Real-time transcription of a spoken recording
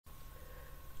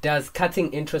does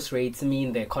cutting interest rates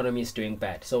mean the economy is doing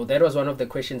bad? So that was one of the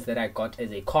questions that I got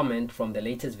as a comment from the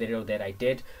latest video that I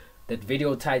did. That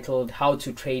video titled "How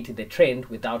to Trade the Trend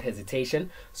Without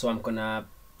Hesitation." So I'm gonna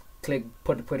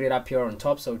put it up here on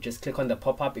top. So just click on the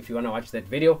pop-up if you want to watch that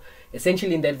video.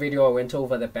 Essentially, in that video, I went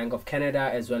over the Bank of Canada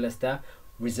as well as the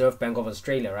Reserve Bank of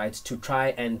Australia, right, to try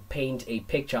and paint a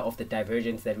picture of the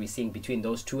divergence that we're seeing between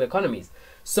those two economies.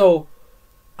 So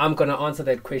I'm gonna answer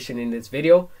that question in this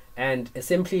video, and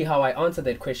simply how I answered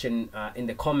that question in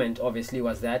the comment obviously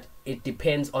was that it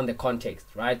depends on the context,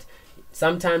 right?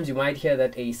 Sometimes you might hear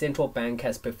that a central bank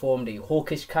has performed a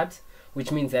hawkish cut,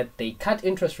 which means that they cut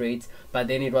interest rates, but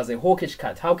then it was a hawkish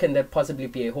cut. How can that possibly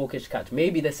be a hawkish cut?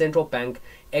 Maybe the central bank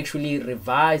actually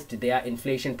revised their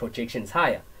inflation projections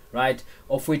higher, right?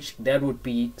 Of which that would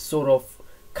be sort of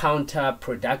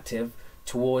counterproductive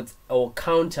towards, or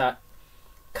counter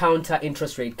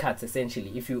interest rate cuts.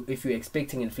 Essentially, if you're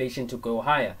expecting inflation to go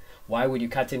higher, why would you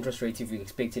cut interest rates if you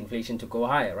expect inflation to go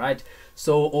higher, right?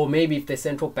 So, or maybe if the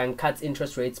central bank cuts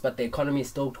interest rates but the economy is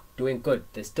still doing good,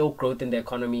 there's still growth in the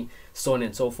economy, so on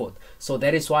and so forth. So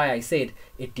that is why I said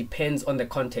it depends on the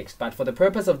context. But for the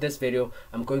purpose of this video,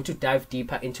 I'm going to dive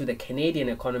deeper into the Canadian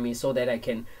economy so that I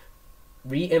can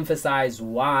re-emphasize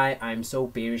why I'm so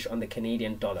bearish on the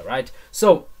Canadian dollar, right?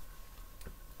 So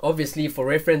obviously, for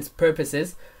reference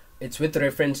purposes, it's with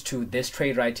reference to this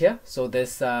trade right here. So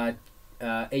this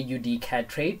AUD CAD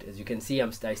trade, as you can see,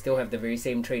 I still have the very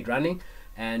same trade running,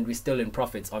 and we're still in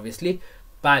profits, obviously.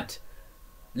 But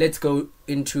let's go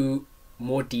into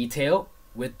more detail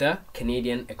with the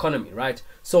Canadian economy, right?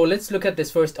 So let's look at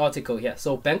this first article here.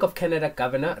 So Bank of Canada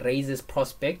governor raises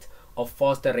prospect of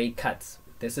faster rate cuts.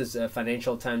 This is a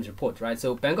Financial Times report, right?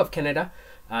 So Bank of Canada,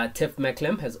 Tiff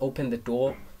Macklem, has opened the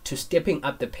door to stepping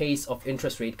up the pace of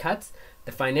interest rate cuts,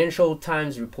 the Financial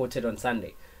Times reported on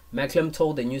Sunday. Macklem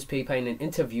told the newspaper in an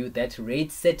interview that rate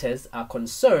setters are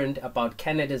concerned about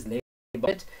Canada's labor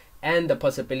market and the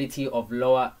possibility of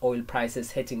lower oil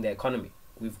prices hitting the economy.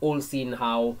 We've all seen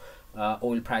how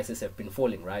oil prices have been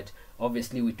falling, right?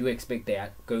 Obviously, we do expect they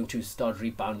are going to start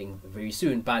rebounding very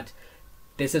soon, but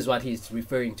this is what he's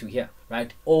referring to here,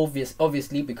 right?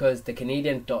 Obviously, because the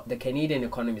Canadian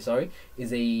economy, sorry,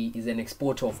 is an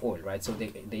exporter of oil, right? So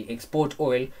they export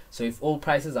oil. So if oil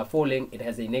prices are falling, it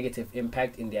has a negative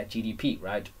impact in their GDP,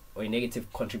 right? Or a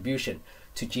negative contribution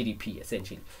to GDP,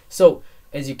 essentially. So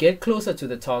as you get closer to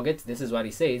the target, this is what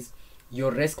he says: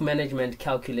 your risk management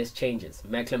calculus changes.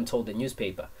 Macklem told the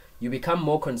newspaper. You become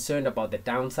more concerned about the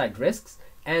downside risks,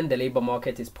 and the labor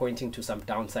market is pointing to some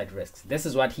downside risks. This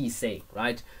is what he's saying,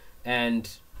 right? And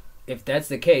if that's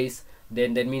the case,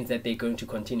 then that means that they're going to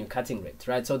continue cutting rates,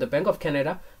 right? So the Bank of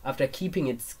Canada, after keeping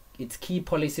its key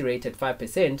policy rate at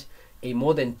 5%, a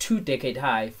more than 2-decade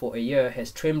high for a year,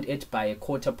 has trimmed it by a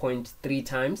 0.25 point 3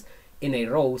 times in a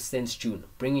row since June,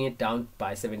 bringing it down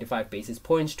by 75 basis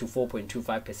points to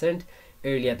 4.25%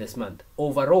 earlier this month.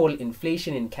 Overall,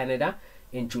 inflation in Canada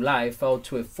in July fell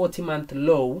to a 40-month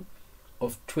low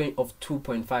of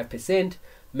 2.5%.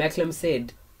 Macklem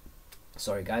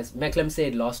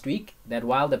said last week that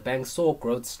while the bank saw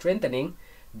growth strengthening,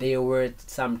 there were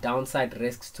some downside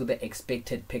risks to the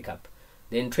expected pickup.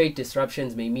 Then trade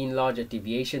disruptions may mean larger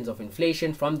deviations of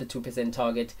inflation from the 2%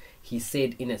 target, he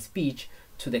said in a speech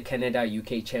to the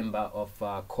Canada-UK Chamber of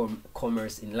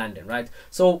Commerce in London, right?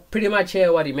 So pretty much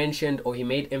here what he mentioned, or he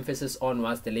made emphasis on,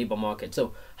 was the labor market.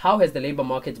 So how has the labor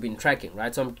market been tracking,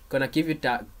 right? So I'm gonna give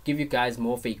you guys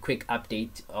more of a quick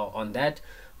update on that.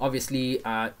 Obviously,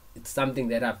 it's something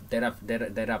that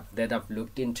I've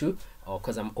looked into,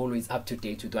 because I'm always up to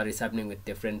date with what is happening with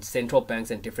different central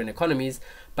banks and different economies.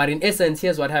 But in essence,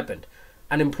 here's what happened: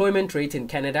 unemployment rate in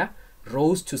Canada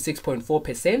rose to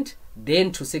 6.4%,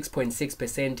 then to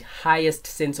 6.6%, highest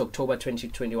since October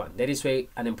 2021. That is where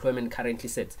unemployment currently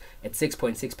sits, at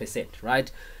 6.6%,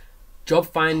 right?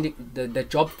 The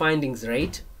job findings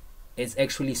rate is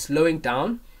actually slowing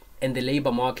down, and the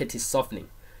labor market is softening.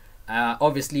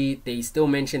 Obviously, they still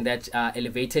mention that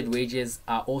elevated wages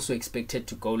are also expected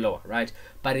to go lower, right?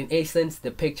 But in essence, the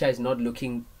picture is not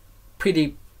looking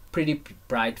pretty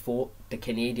bright for the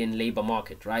Canadian labor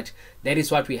market, right? That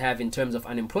is what we have in terms of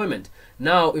unemployment.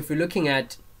 Now, if we're looking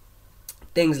at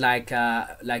things like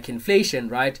inflation,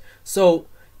 right? So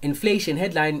inflation,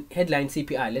 headline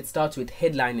CPI. Let's start with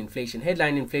headline inflation.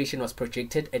 Headline inflation was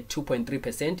projected at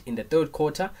 2.3% in the third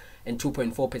quarter and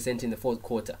 2.4% in the fourth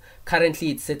quarter. Currently,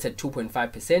 it sits at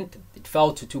 2.5%. It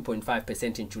fell to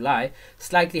 2.5% in July,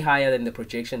 slightly higher than the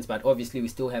projections, but obviously we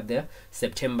still have the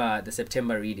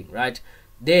September reading, right?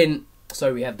 Then,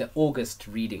 sorry, we have the August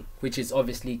reading, which is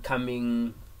obviously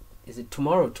coming is it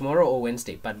tomorrow or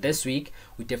Wednesday, but this week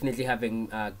we're definitely having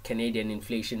Canadian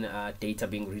inflation data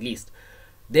being released.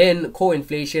 Then core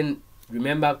inflation,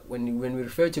 remember when we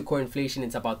refer to core inflation,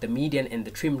 it's about the median and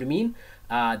the trimmed mean.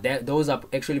 Those are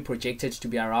actually projected to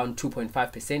be around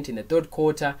 2.5% in the third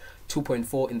quarter,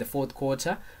 2.4% in the fourth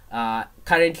quarter.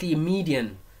 Currently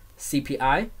median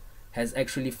CPI has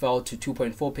actually fell to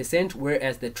 2.4%,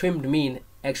 whereas the trimmed mean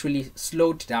actually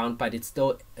slowed down, but it's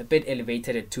still a bit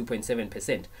elevated at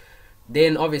 2.7%.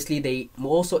 Then obviously they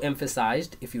also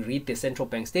emphasized, if you read the central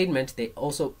bank statement, they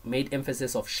also made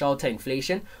emphasis of shelter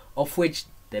inflation, of which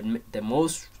the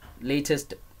most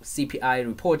latest CPI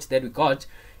report that we got,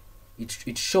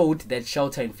 it showed that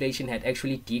shelter inflation had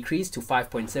actually decreased to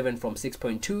 5.7 from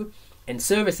 6.2, and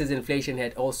services inflation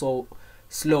had also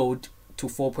slowed to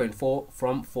 4.4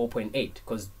 from 4.8,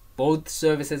 because both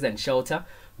services and shelter,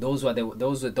 those are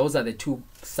the two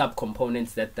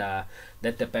subcomponents that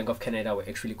the Bank of Canada were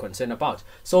actually concerned about.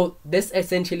 So this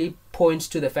essentially points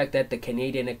to the fact that the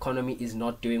Canadian economy is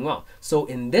not doing well. So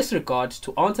in this regard,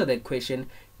 to answer that question,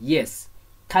 yes,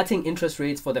 cutting interest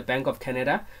rates for the Bank of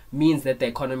Canada means that the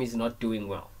economy is not doing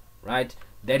well, right?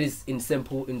 That is in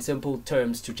simple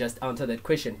terms to just answer that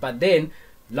question. But then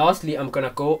lastly, I'm gonna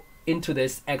go into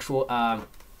this actual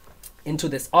into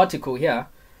this article here,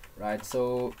 right?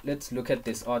 So let's look at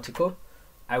this article.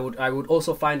 I would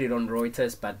also find it on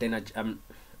Reuters, but then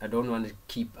I don't want to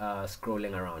keep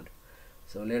scrolling around.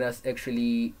 So let us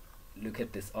actually look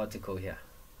at this article here.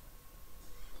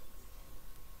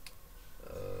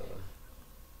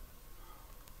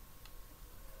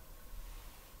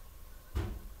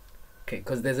 Okay,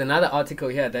 because there's another article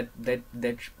here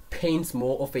that paints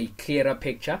more of a clearer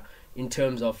picture in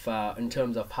terms of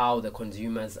how the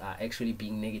consumers are actually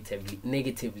being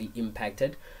negatively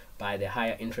impacted by the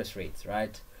higher interest rates,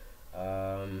 right?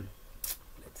 Let's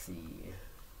see.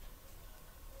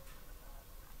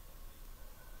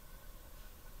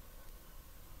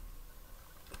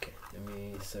 Okay, let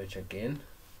me search again.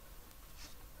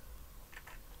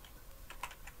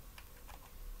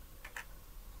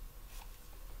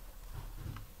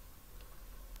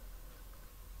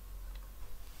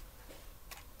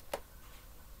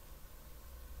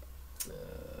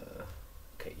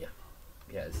 Okay, yeah.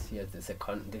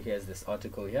 Here's this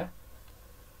article here.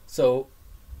 So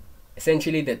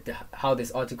essentially how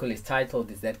this article is titled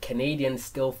is that Canadians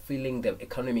still feeling the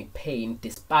economic pain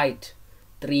despite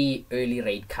 3 early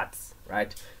rate cuts,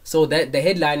 right? So that the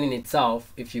headline in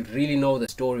itself, if you really know the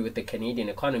story with the Canadian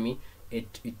economy,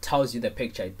 it tells you the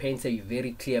picture. It paints a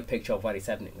very clear picture of what is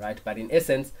happening, right? But in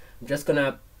essence, I'm just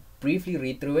gonna briefly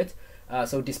read through it.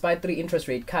 So despite 3 interest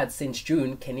rate cuts since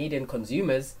June, Canadian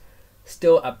consumers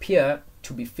still appear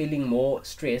to be feeling more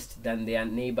stressed than their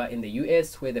neighbor in the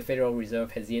US, where the Federal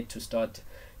Reserve has yet to start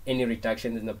any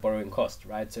reductions in the borrowing cost,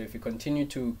 right? So if you continue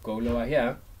to go lower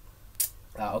here,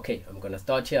 okay, I'm gonna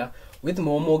start here. With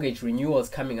more mortgage renewals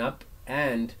coming up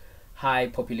and high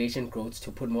population growth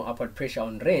to put more upward pressure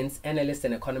on rents, analysts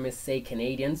and economists say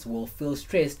Canadians will feel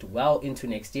stressed well into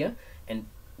next year and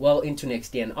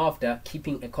after,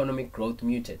 keeping economic growth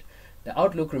muted. The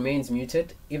outlook remains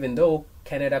muted, even though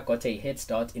Canada got a head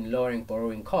start in lowering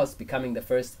borrowing costs, becoming the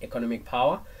first economic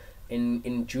power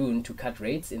in June to cut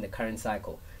rates in the current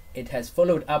cycle. It has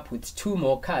followed up with 2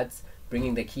 more cuts,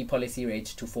 bringing the key policy rate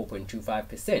to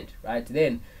 4.25%, right?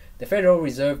 Then the Federal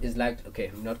Reserve is like, okay,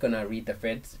 I'm not going to read the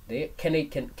Feds.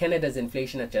 Canada's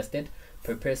inflation adjusted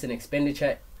per person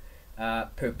expenditure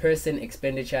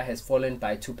has fallen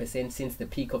by 2% since the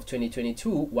peak of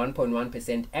 2022,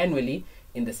 1.1% annually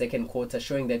in the second quarter,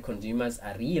 showing that consumers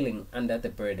are reeling under the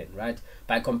burden, right?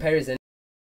 By comparison,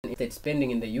 state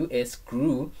spending in the US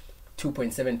grew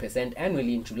 2.7%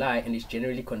 annually in July and is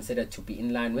generally considered to be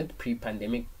in line with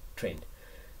pre-pandemic trend.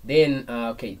 Then,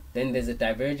 then there's a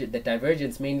divergence. The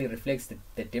divergence mainly reflects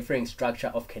the differing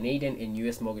structure of Canadian and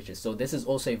US mortgages. So this is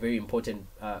also a very important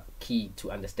key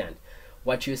to understand.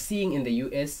 What you're seeing in the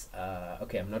US,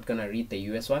 okay, I'm not gonna read the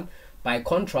US one. By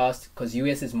contrast, because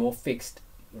US is more fixed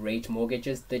rate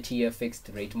mortgages, 30-year fixed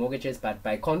rate mortgages, but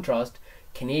by contrast,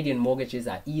 Canadian mortgages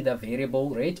are either variable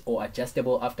rate or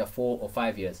adjustable after 4 or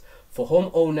 5 years. For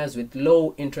homeowners with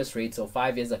low interest rates of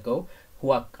 5 years ago,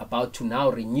 who are about to now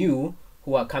renew,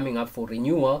 who are coming up for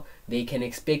renewal, they can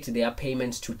expect their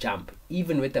payments to jump,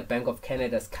 even with the Bank of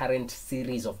Canada's current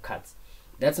series of cuts.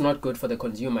 That's not good for the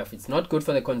consumer. If it's not good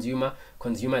for the consumer,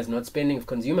 consumer is not spending. If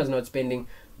consumer is not spending,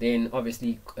 then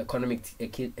obviously economic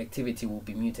activity will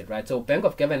be muted, right? So Bank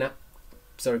of Canada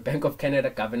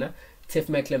Governor Tiff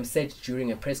Macklem said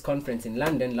during a press conference in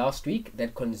London last week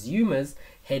that consumers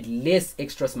had less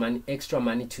extra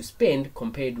money to spend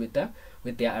compared with the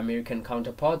with their American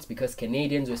counterparts because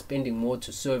Canadians were spending more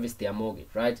to service their mortgage,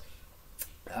 right?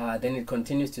 Then it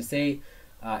continues to say,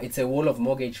 it's a wall of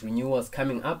mortgage renewals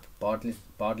coming up,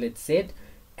 Bartlett said,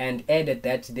 and added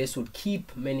that this would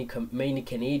keep many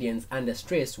Canadians under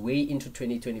stress way into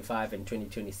 2025 and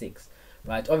 2026.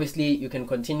 Right? Obviously, you can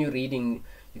continue reading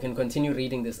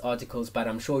these articles, but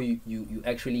I'm sure you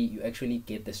actually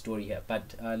get the story here.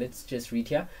 But let's just read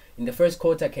here. In the first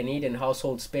quarter, Canadian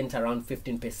households spent around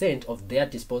 15% of their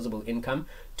disposable income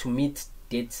to meet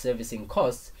debt servicing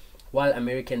costs, while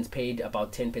Americans paid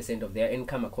about 10% of their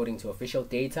income according to official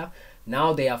data.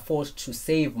 Now they are forced to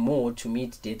save more to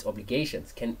meet debt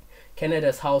obligations.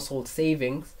 Canada's household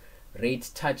savings rate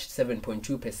touched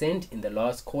 7.2% in the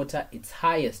last quarter, its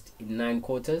highest in 9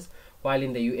 quarters, while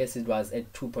in the US it was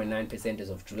at 2.9% as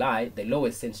of July, the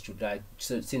lowest since June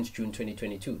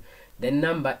 2022. The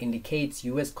number indicates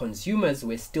US consumers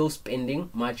were still spending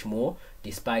much more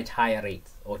despite higher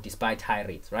rates,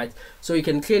 right? So you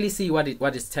can clearly see what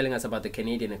it's telling us about the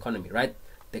Canadian economy, right?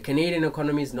 The Canadian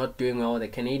economy is not doing well. The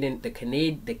Canadian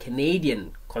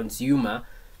consumer,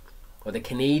 or the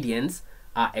Canadians,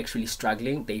 are actually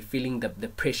struggling. They're feeling the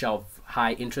pressure of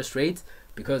high interest rates,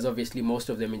 because obviously most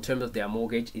of them, in terms of their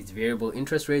mortgage, is variable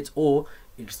interest rates, or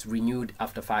it's renewed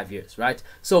after 5 years, right?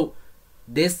 So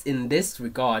in this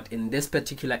regard, in this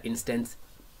particular instance,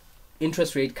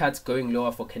 interest rate cuts going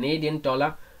lower for Canadian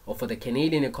dollar or for the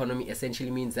Canadian economy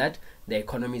essentially means that the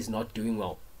economy is not doing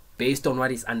well based on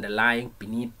what is underlying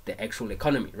beneath the actual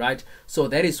economy, right? So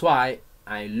that is why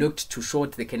I looked to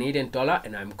short the Canadian dollar,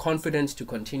 and I'm confident to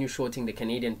continue shorting the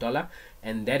Canadian dollar,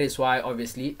 and that is why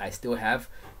obviously I still have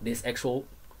this actual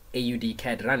AUD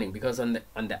CAD running, because on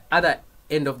the other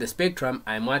end of the spectrum,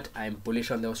 I'm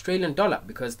bullish on the Australian dollar,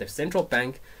 because the central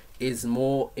bank is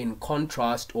more in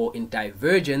contrast or in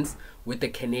divergence with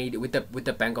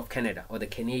the Bank of Canada, or the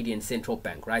Canadian Central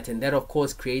Bank, right? And that of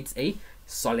course creates a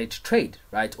solid trade,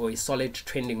 right, or a solid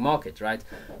trending market, right?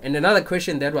 And another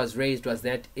question that was raised was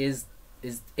that is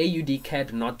AUD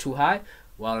CAD not too high?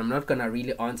 Well, I'm not gonna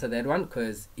really answer that one,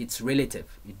 because it's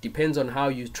relative. It depends on how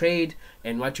you trade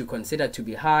and what you consider to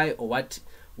be high, or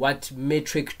what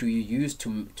metric do you use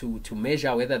to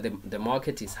measure whether the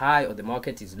market is high or the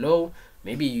market is low.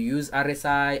 Maybe you use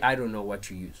RSI, I don't know what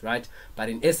you use, right? But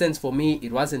in essence, for me,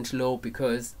 it wasn't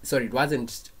it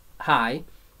wasn't high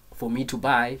for me to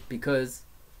buy, because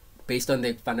based on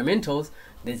the fundamentals,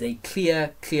 there's a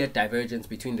clear divergence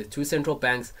between the two central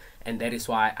banks, and that is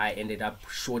why I ended up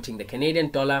shorting the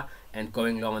Canadian dollar and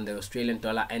going long on the Australian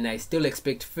dollar. And I still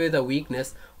expect further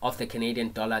weakness of the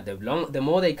Canadian dollar. The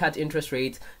more they cut interest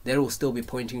rates, that will still be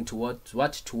pointing towards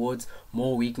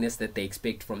more weakness that they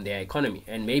expect from their economy.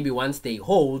 And maybe once they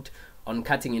hold on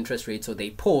cutting interest rates, or they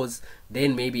pause,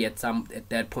 then maybe at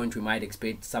that point we might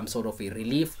expect some sort of a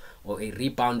relief or a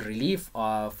rebound relief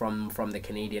from the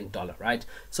Canadian dollar, right?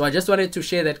 So I just wanted to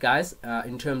share that, guys,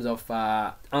 in terms of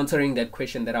answering that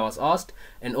question that I was asked,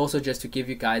 and also just to give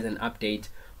you guys an update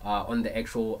on the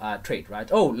actual trade,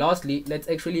 right? Oh, lastly, let's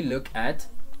actually look at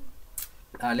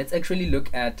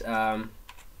the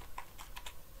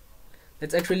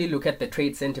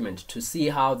trade sentiment to see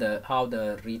how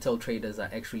the retail traders are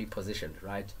actually positioned,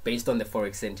 right, based on the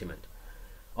forex sentiment.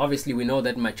 Obviously, we know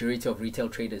that majority of retail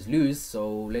traders lose,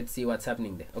 so let's see what's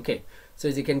happening there. Okay, so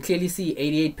as you can clearly see,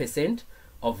 88%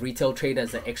 of retail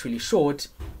traders are actually short,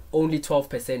 only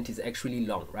 12% is actually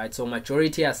long, right? So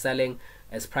majority are selling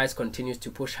as price continues to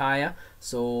push higher.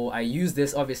 So I use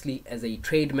this obviously as a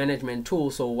trade management tool.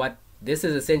 So what this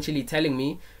is essentially telling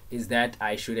me is that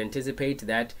I should anticipate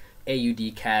that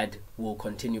AUD CAD will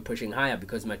continue pushing higher,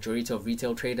 because majority of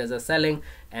retail traders are selling,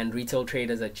 and retail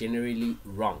traders are generally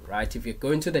wrong, right? If you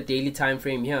go into the daily time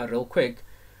frame here real quick,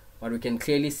 what we can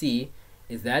clearly see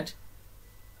is that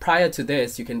prior to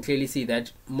this, you can clearly see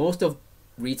that most of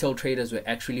retail traders were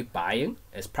actually buying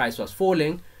as price was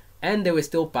falling, and they were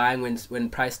still buying when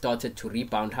price started to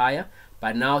rebound higher.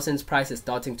 But now, since price is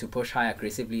starting to push higher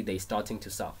aggressively, they're starting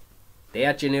to sell. They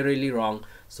are generally wrong.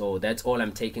 So that's all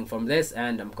I'm taking from this,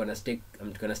 and I'm gonna stick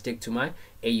to my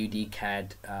AUD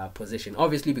CAD position,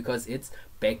 obviously, because it's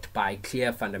backed by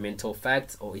clear fundamental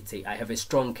facts, or I have a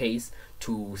strong case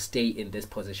to stay in this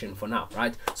position for now,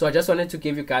 right? So I just wanted to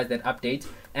give you guys that update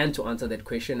and to answer that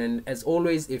question. And as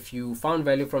always, if you found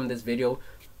value from this video,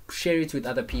 share it with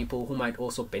other people who might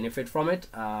also benefit from it,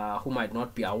 who might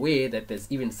not be aware that there's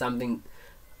even something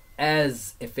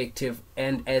as effective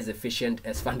and as efficient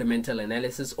as fundamental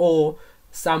analysis, or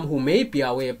some who may be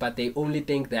aware but they only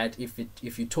think that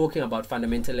if you're talking about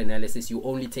fundamental analysis, you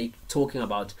only talking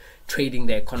about trading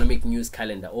the economic news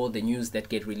calendar, or the news that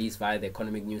get released via the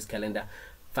economic news calendar.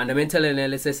 Fundamental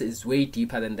analysis is way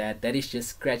deeper than that. That is just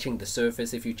scratching the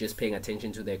surface if you're just paying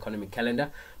attention to the economic calendar.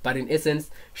 But in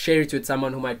essence, share it with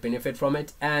someone who might benefit from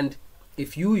it. And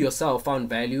if you yourself found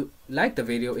value, like the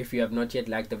video if you have not yet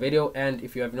liked the video. And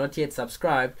if you have not yet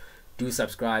subscribed, do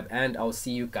subscribe. And I'll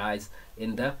see you guys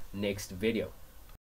in the next video.